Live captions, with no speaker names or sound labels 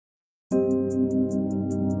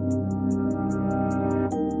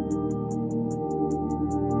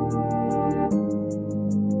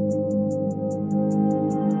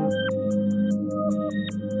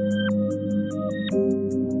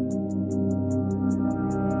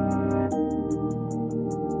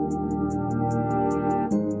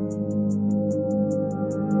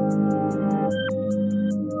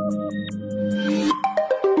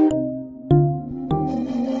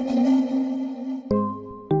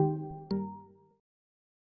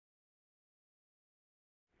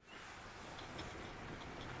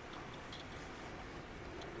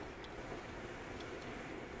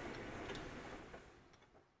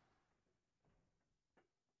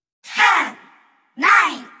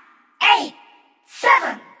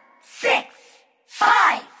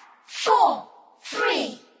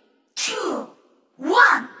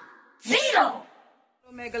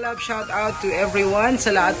mega love shout out to everyone, sa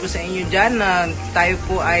lahat po sa inyo dyan na tayo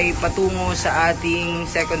po ay patungo sa ating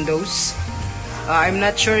second dose. I'm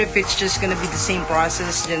not sure if it's just gonna be the same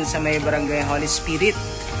process dyan sa may Barangay Holy Spirit.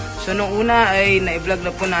 So nung una ay na-vlog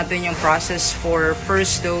na po natin yung process for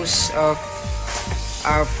first dose of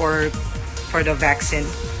for the vaccine.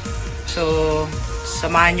 So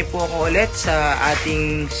samahan niyo po ako ulit sa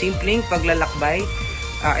ating simpleng paglalakbay.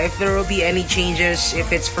 If there will be any changes,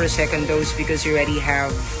 if it's for second dose, because you already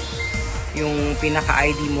have yung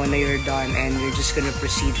pinaka-ID mo na you're done and you're just gonna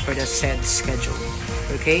proceed for the said schedule.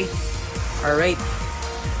 Okay? Alright.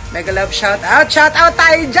 Mega love shout out! Shout out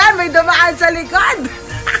tayo dyan! May dumaan sa likod!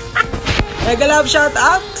 Mega love shout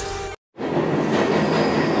out!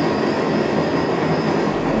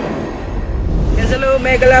 Yes, hello!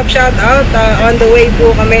 Mega love shout out! On the way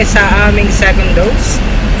po kami sa aming second dose.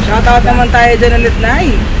 Shoutout naman tayo dyan ulit,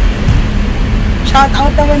 Nay.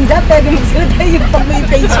 Shoutout naman dyan. Pwede magsalita yung pag may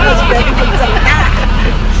face mask. Pwede magsalita.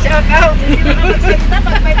 Shoutout. Hindi naman magsalita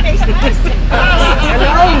pag may face mask.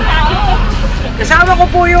 Hello. Kasama ko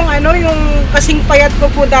po yung kasing payat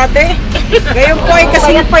ko po dati. Ngayon po ay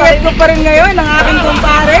kasing payat ko pa rin ngayon ang aking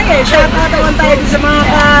kumpare. Shoutout naman tayo sa mga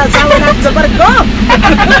kasama natin sa barko.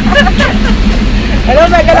 Hello,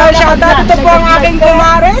 mega love shoutout. Ito po ang aking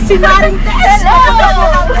kumare, si Maring Tess.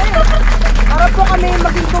 Para po kami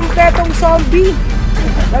maging kumpletong zombie.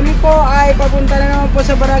 Kami po ay papunta na naman po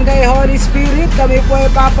sa Barangay Holy Spirit. Kami po ay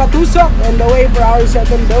papatusok on the way for our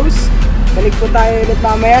second dose. Balik po tayo ulit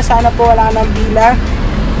mamaya. Sana po wala nang pila.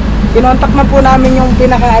 Kinontak na po namin yung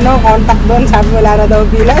contact doon. Sabi wala na daw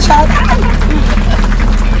pila. Shoutout!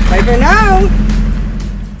 Bye for now!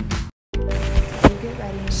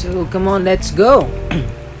 So come on, let's go.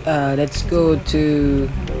 Let's go to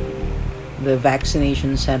the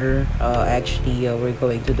vaccination center. Actually, we're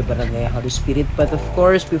going to the Barangay Holy Spirit. But of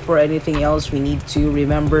course, before anything else, we need to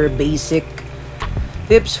remember basic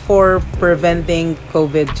tips for preventing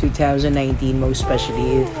COVID-19, most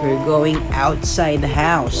especially if you're going outside the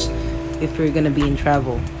house, if you're gonna be in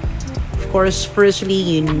travel. Of course, firstly,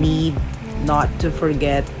 you need not to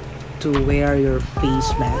forget to wear your face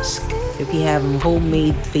mask. If you have a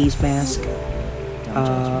homemade face mask,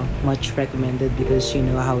 much recommended because you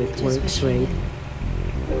know how it works, right?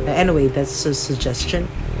 Anyway, that's a suggestion.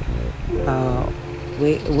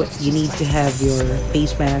 You need to have your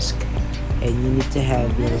face mask and you need to have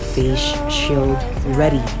your face shield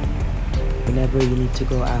ready whenever you need to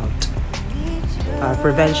go out.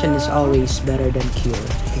 Prevention is always better than cure,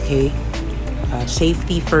 okay?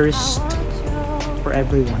 Safety first for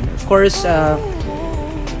everyone. Of course,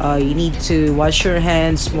 you need to wash your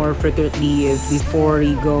hands more frequently before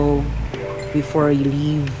you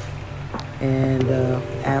leave, and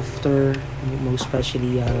after, most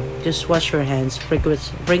especially, just wash your hands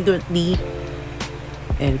frequently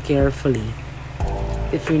and carefully.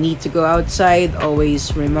 If you need to go outside,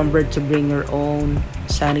 always remember to bring your own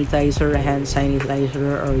sanitizer, hand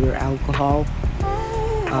sanitizer, or your alcohol.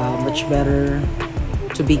 Much better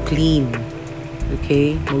to be clean.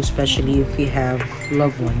 Okay, most especially if you have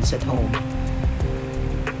loved ones at home.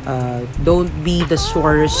 Don't be the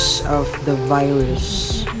source of the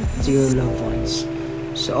virus to your loved ones.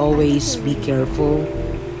 So always be careful,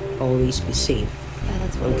 always be safe.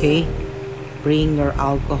 Okay? Bring your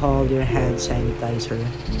alcohol, your hand sanitizer,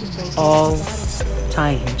 all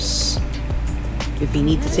times. If you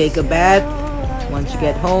need to take a bath, once you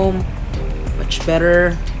get home, much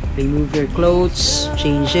better. Remove your clothes,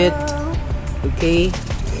 change it. Okay,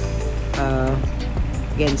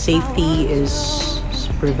 again, safety is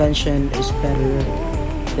prevention is better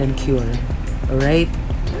than cure. All right,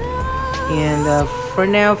 and for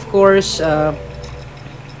now, of course, the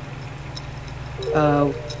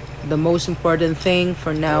most important thing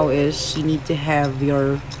for now is you need to have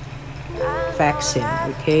your vaccine.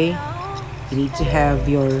 Okay, you need to have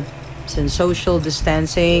your social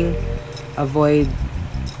distancing. Avoid,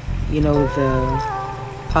 the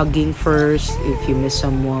hugging first if you miss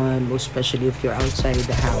someone, most especially if you're outside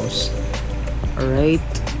the house. Alright,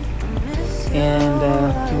 and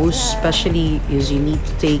most especially is you need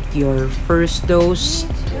to take your first dose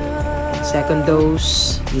and second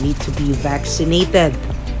dose. You need to be vaccinated.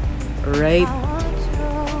 Alright,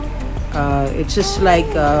 it's just like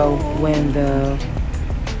when the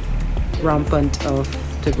rampant of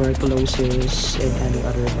tuberculosis and any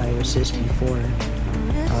other viruses before,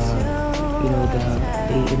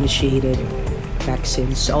 they initiated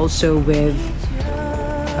vaccines. Also with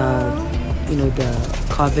the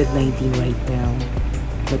COVID-19 right now,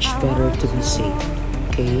 much better to be safe.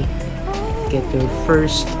 Okay, get your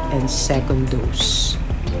first and second dose.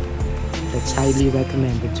 That's highly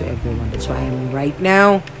recommended to everyone. That's why I'm right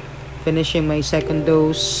now finishing my second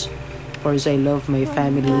dose. Of course, I love my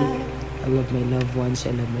family. I love my loved ones.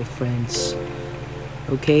 I love my friends.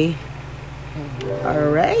 Okay?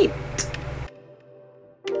 Alright.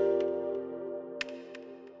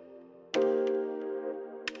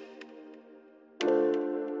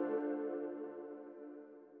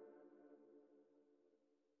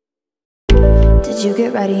 Did you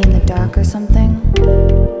get ready in the dark or something?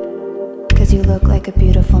 'Cause you look like a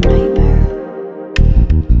beautiful nightmare.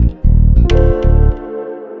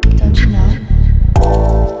 Don't you know?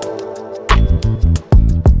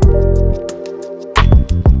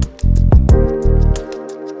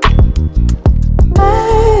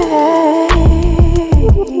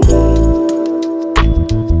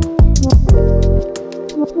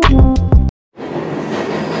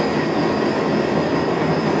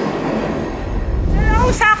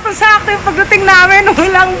 Sakto yung pagdating namin,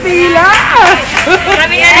 walang pila.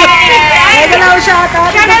 Ito na ang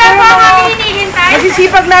shoutout. Ito po yung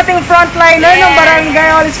nasisipag nating frontliner ng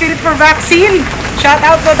Barangay Holy Spirit for vaccine.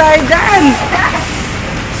 Shoutout po tayo dyan.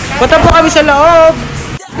 Punta po kami sa loob.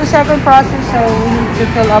 The second process, so we need to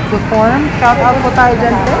fill up the form. Shoutout po tayo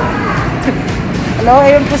dyan po. Hello,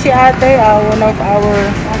 ayun po si ate, one of our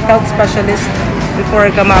health specialists before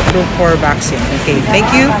I come approve for vaccine. Okay,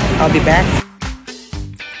 thank you. I'll be back.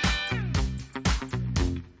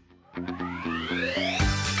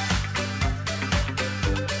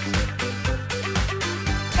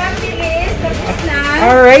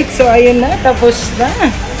 Alright, so ayun na, tapos na.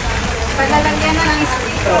 Palalagyan na ng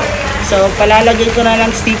sticker. So, palalagay ko na ng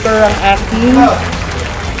sticker ang aking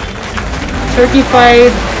certified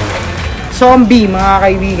zombie, mga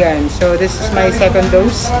kaibigan. So, this is my second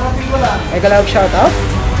dose. Mega love shout out.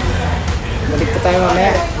 Balik po tayo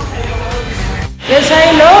mamaya. Yes,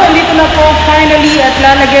 hello. Andito na po finally at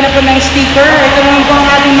lalagyan na po ng sticker. Ito naman po ang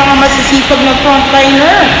ating mga masisipag na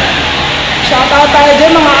frontliner. Shout out tayo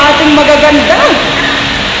dyan, mga ating magaganda.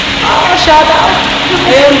 Shout out.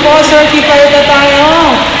 Ayun po, certified na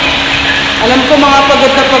tayo. Alam ko mga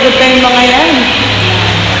pagod na yung mga yan.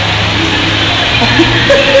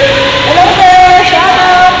 Hello sir, shout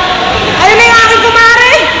out. Ayun na yung aking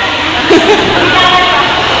kumare.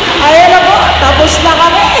 Ayun na po, tapos na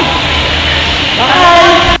kami.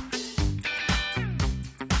 Bye.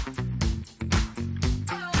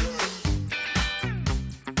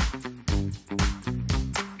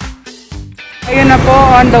 Ayun na po,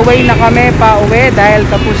 on the way na kami pa uwi dahil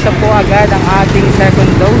tapos na po agad ang ating second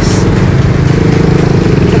dose.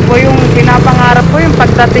 Ito po yung pinapangarap ko, yung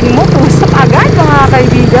pagdating mo, tusok agad mga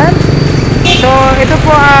kaibigan. So, ito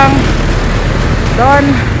po ang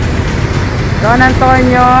Don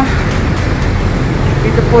Antonio.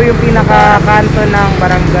 Ito po yung pinakakanto ng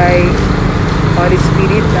Barangay Holy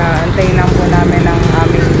Spirit. Antayin lang po namin ang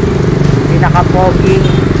aming pinakapoging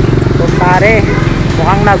kumpare.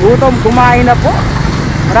 Mukhang nagutom, kumain na po.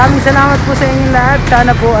 Maraming salamat po sa inyong lahat.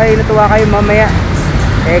 Sana po ay natuwa kayo mamaya.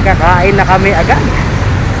 Kakain na kami agad.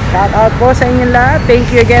 Shout out po sa inyong lahat. Thank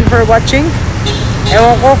you again for watching.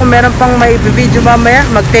 Ewan ko kung meron pang may video mamaya,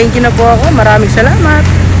 mag-thank you na po ako. Maraming salamat.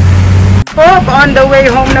 On the way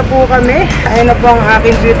home na po kami. Ayun na po ang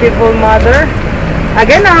aking beautiful mother.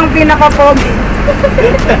 Again, ang pinaka-pogi.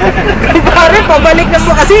 Pare, pabalik na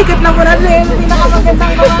po kasi ikot na po natin.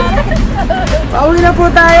 Pinakamagandang kumare. Pauwi na po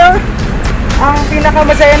tayo. Ang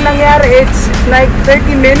pinakamasayang nangyari, it's like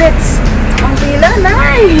 30 minutes. Ang pila,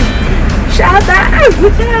 nay! Shout out!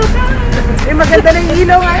 Maganda na yung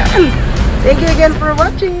ilaw ngayon. Thank you again for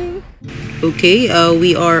watching. Okay,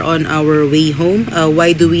 we are on our way home. Why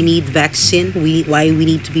do we need vaccine? Why we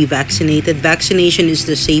need to be vaccinated? Vaccination is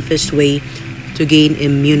the safest way to gain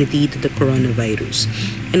immunity to the coronavirus.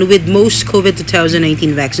 And with most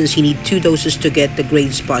COVID-19 vaccines, you need 2 doses to get the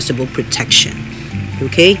greatest possible protection.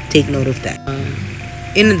 Okay, take note of that.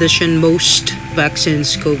 In addition, most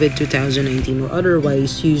vaccines, COVID-19 or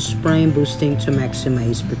otherwise, use prime boosting to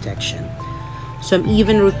maximize protection. Some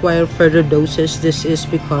even require further doses. This is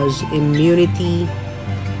because immunity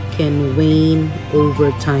can wane over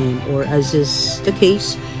time, or as is the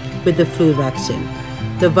case with the flu vaccine.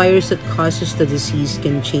 The virus that causes the disease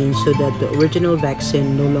can change so that the original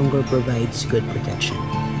vaccine no longer provides good protection.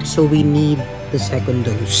 So we need the second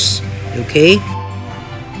dose. Okay?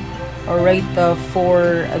 Alright,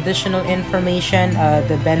 for additional information,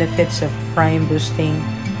 the benefits of prime boosting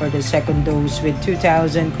or the second dose with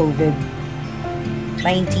 2,000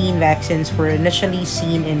 COVID-19 vaccines were initially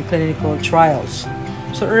seen in clinical trials.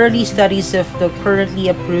 So early studies of the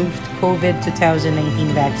currently approved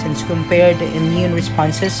COVID-19 vaccines compared the immune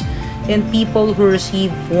responses in people who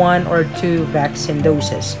receive 1 or 2 vaccine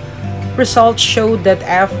doses. Results showed that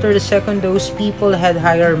after the second dose, people had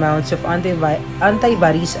higher amounts of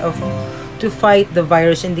antibodies to fight the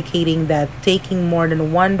virus, indicating that taking more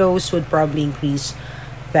than one dose would probably increase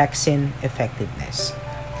vaccine effectiveness.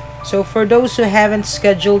 So for those who haven't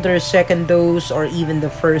scheduled their second dose or even the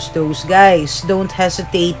first dose, guys, don't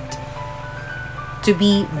hesitate to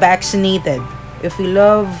be vaccinated. If we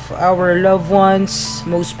love our loved ones,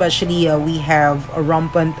 most especially we have a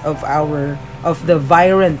rampant of the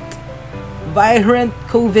virant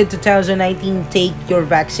COVID 2019, take your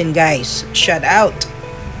vaccine, guys. Shout out.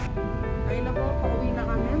 Ayun na po, pauwi na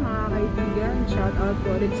kami mga kaibigan. Shout out po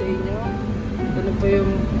ulit sa inyo. Ito na po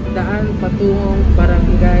yung daan patungong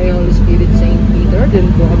Barangay Holy Spirit St. Peter. Doon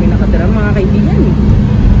po kami nakatira mga kaibigan.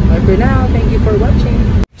 Bye for now. Thank you for watching.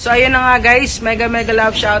 So ayun na nga guys, mega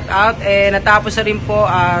love shout out, natapos na rin po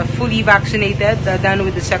fully vaccinated, done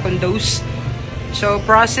with the second dose. So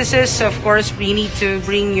processes, of course, we need to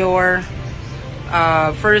bring your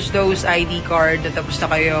first dose ID card, tapos na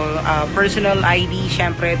kayo, personal ID,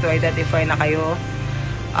 syempre to identify na kayo.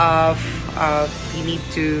 You need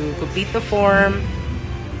to complete the form,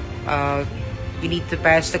 you need to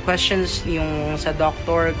pass the questions yung sa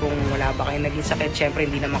doctor kung wala ba kayong naging sakit. Syempre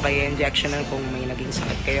hindi naman kayo injectionan kung may naging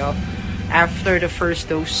sakit kayo after the first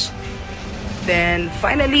dose. Then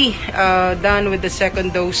finally, done with the second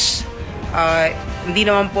dose. Hindi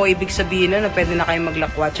naman po ibig sabihin na pwede na kayong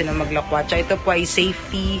maglakwatsa na maglakwatsa. Ito po ay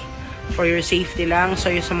safety, for your safety lang. So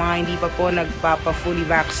yung sa mga hindi pa po nagpapa-fully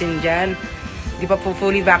vaccine dyan, hindi pa po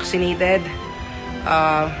fully vaccinated,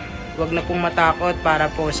 wag na pong matakot para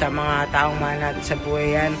po sa mga taong mahal natin sa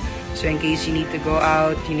buhay yan. So in case you need to go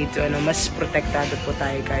out, you need to mas protektado po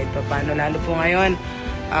tayo kahit pa paano. Lalo po ngayon,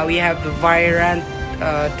 we have the virant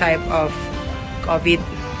type of COVID.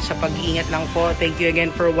 Sa pag-iingat lang po. Thank you again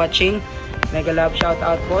for watching. Mega love shout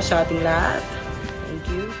out po sa ating lahat.